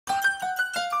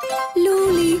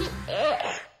Luli.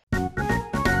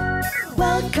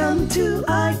 Welcome to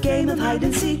our game of hide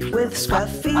and seek with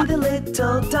Scruffy the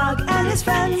little dog and his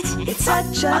friends. It's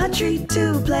such a treat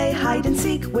to play hide and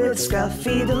seek with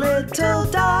Scruffy the little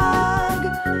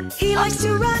dog. He likes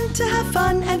to run, to have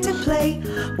fun and to play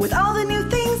with all the new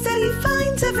things that he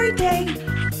finds every day.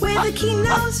 With a keen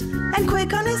nose and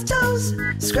quick on his toes,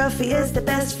 Scruffy is the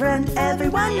best friend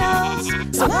everyone knows.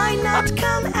 So why not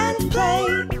come and play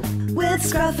with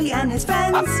Scruffy and his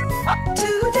friends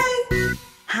today?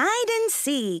 Hide and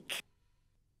seek.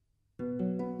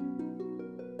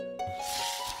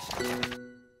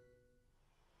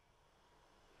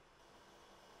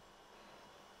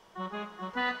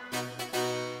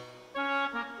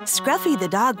 Scruffy the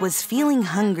dog was feeling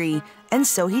hungry, and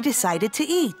so he decided to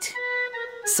eat.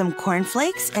 Some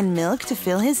cornflakes and milk to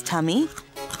fill his tummy.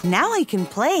 Now I can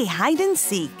play hide and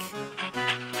seek.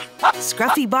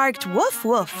 Scruffy barked woof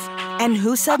woof, and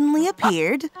who suddenly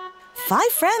appeared? 5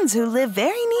 friends who live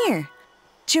very near.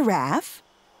 Giraffe,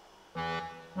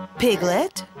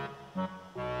 Piglet,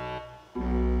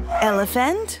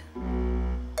 Elephant,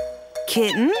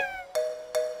 Kitten,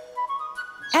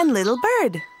 and Little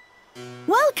Bird.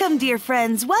 Welcome, dear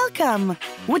friends, welcome.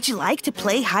 Would you like to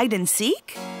play hide and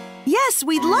seek? Yes,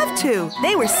 we'd love to.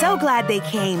 They were so glad they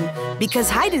came,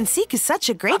 because hide and seek is such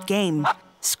a great game.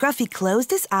 Scruffy closed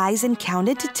his eyes and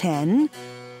counted to 10,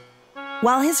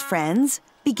 while his friends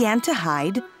began to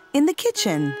hide in the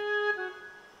kitchen.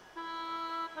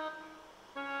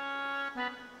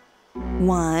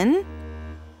 1,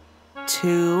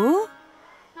 2,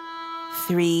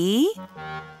 3,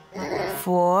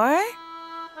 4,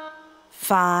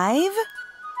 5,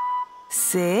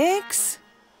 6,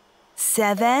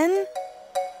 7,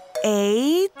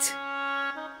 8,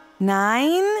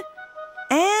 9,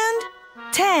 and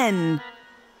 10.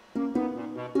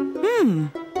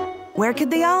 Where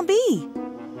could they all be?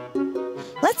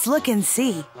 Let's look and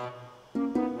see.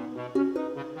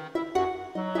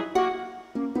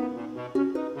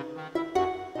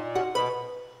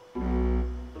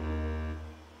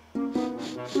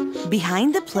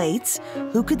 Behind the plates,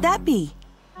 who could that be?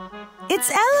 It's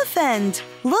Elephant!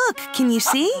 Look, can you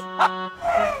see?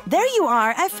 There you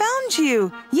are, I found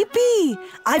you! Yippee!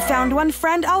 I found one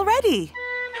friend already!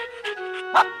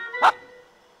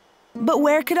 But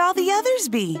where could all the others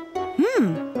be?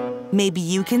 Maybe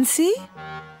you can see?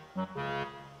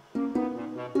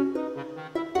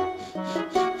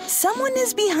 Someone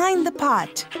is behind the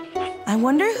pot. I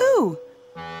wonder who?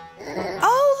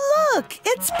 Oh, look!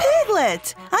 It's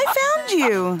Piglet! I found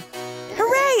you!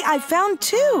 Hooray! I found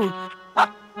 2!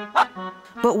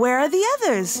 But where are the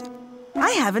others?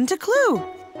 I haven't a clue.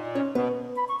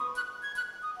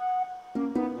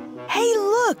 Hey,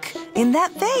 look! In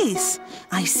that vase,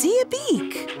 I see a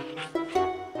beak.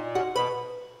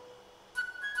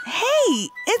 Hey,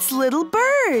 it's Little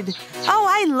Bird. Oh,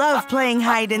 I love playing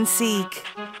hide and seek.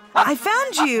 I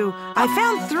found you. I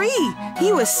found 3.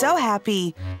 He was so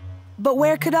happy. But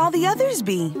where could all the others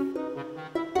be?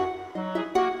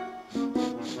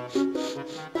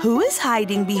 Who is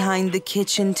hiding behind the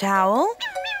kitchen towel?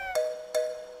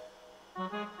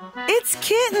 It's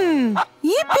Kitten!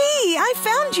 Yippee! I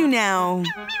found you now!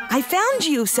 I found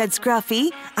you, said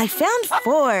Scruffy. I found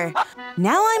 4.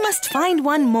 Now I must find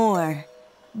one more.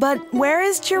 But where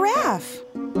is Giraffe?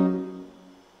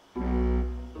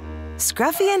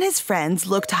 Scruffy and his friends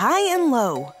looked high and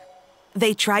low.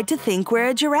 They tried to think where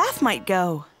a giraffe might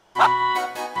go.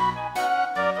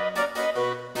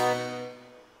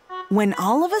 When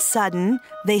all of a sudden,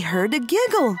 they heard a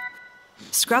giggle.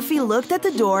 Scruffy looked at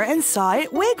the door and saw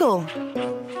it wiggle.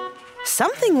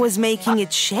 Something was making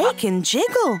it shake and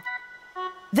jiggle.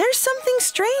 There's something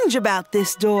strange about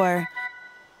this door.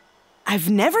 I've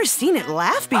never seen it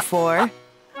laugh before.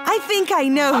 I think I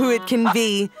know who it can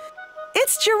be.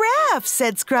 It's Giraffe,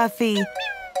 said Scruffy.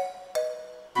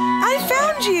 I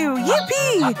found you!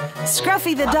 Yippee!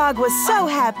 Scruffy the dog was so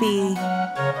happy.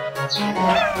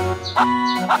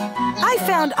 I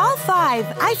found all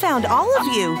 5. I found all of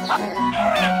you.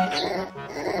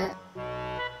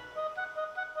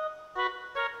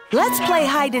 Let's play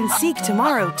hide and seek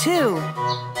tomorrow, too.